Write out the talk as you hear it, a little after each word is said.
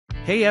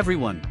Hey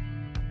everyone!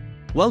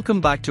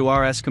 Welcome back to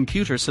RS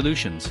Computer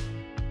Solutions.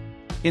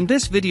 In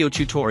this video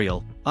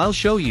tutorial, I'll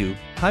show you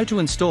how to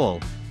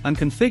install and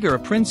configure a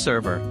print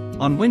server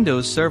on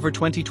Windows Server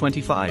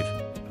 2025.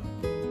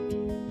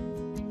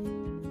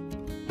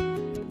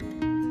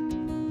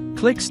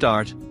 Click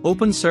Start,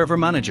 open Server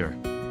Manager.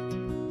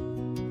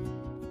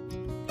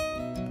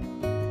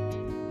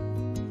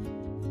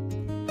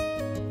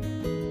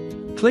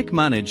 Click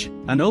Manage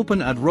and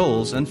open Add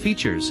Roles and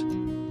Features.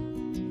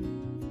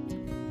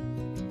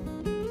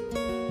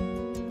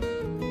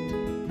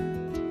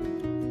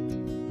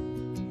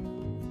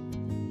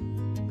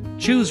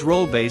 Choose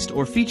role-based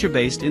or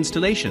feature-based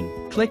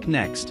installation, click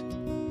Next.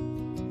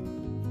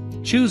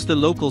 Choose the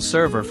local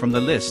server from the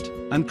list,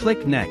 and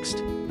click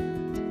Next.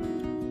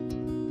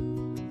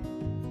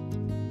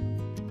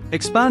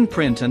 Expand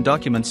Print and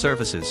Document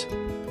Services.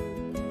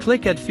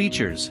 Click Add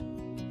Features.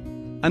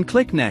 And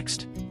click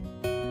Next.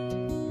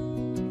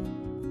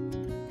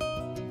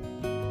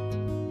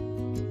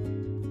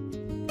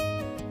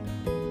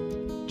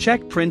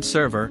 Check Print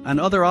Server and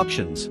other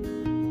options.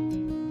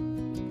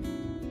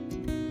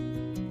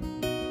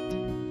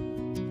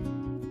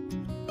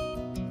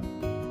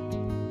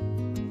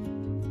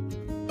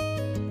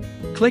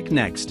 Click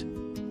Next.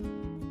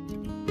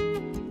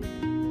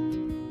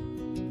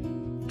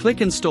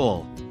 Click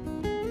Install.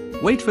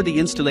 Wait for the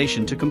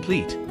installation to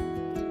complete.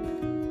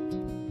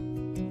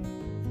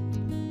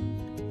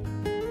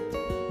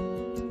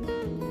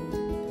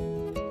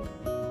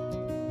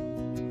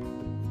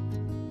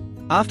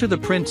 After the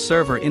print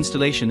server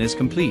installation is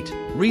complete,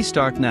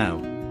 restart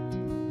now.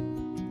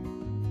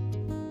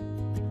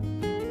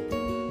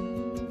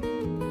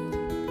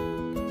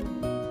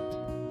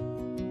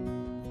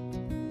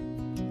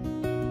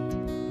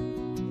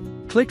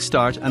 Click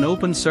Start and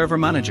open Server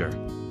Manager.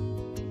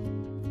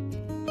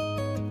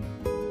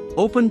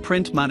 Open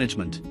Print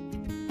Management.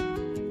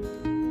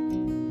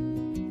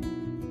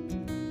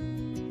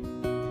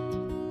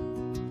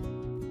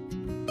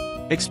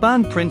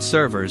 Expand Print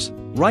Servers,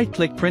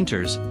 right-click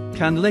Printers,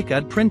 can-click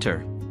Add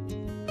Printer.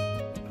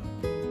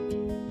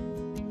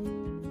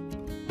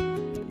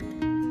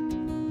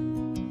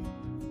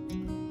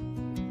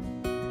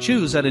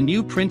 Choose Add a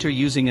new printer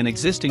using an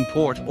existing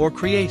port or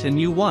create a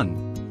new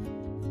one.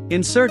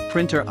 Insert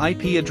printer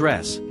IP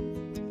address.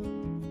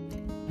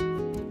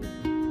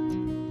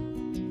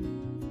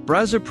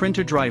 Browser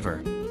printer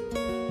driver.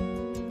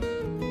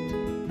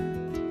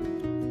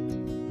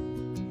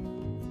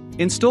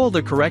 Install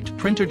the correct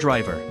printer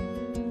driver.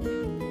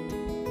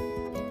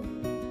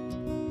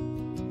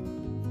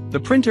 The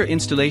printer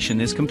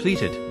installation is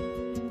completed.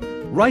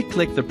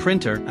 Right-click the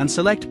printer and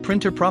select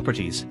Printer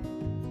Properties.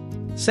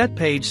 Set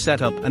Page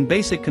Setup and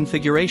Basic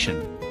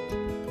Configuration.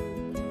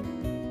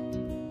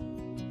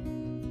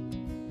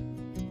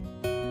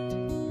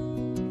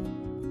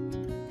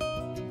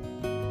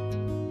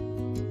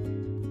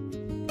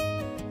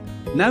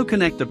 Now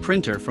connect the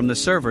printer from the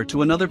server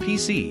to another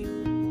PC.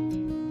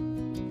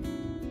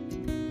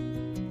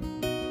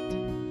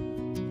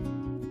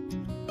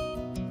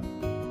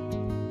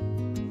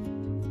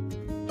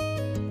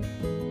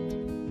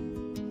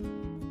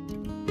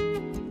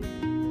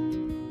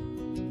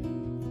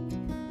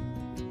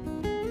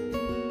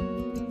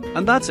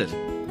 And that's it.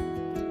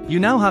 You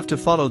now have to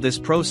follow this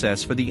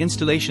process for the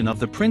installation of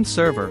the print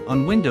server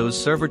on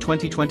Windows Server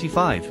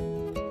 2025.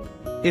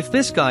 If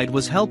this guide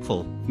was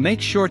helpful, make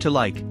sure to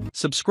like,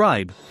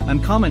 subscribe,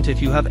 and comment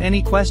if you have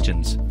any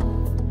questions.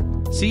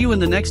 See you in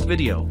the next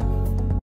video.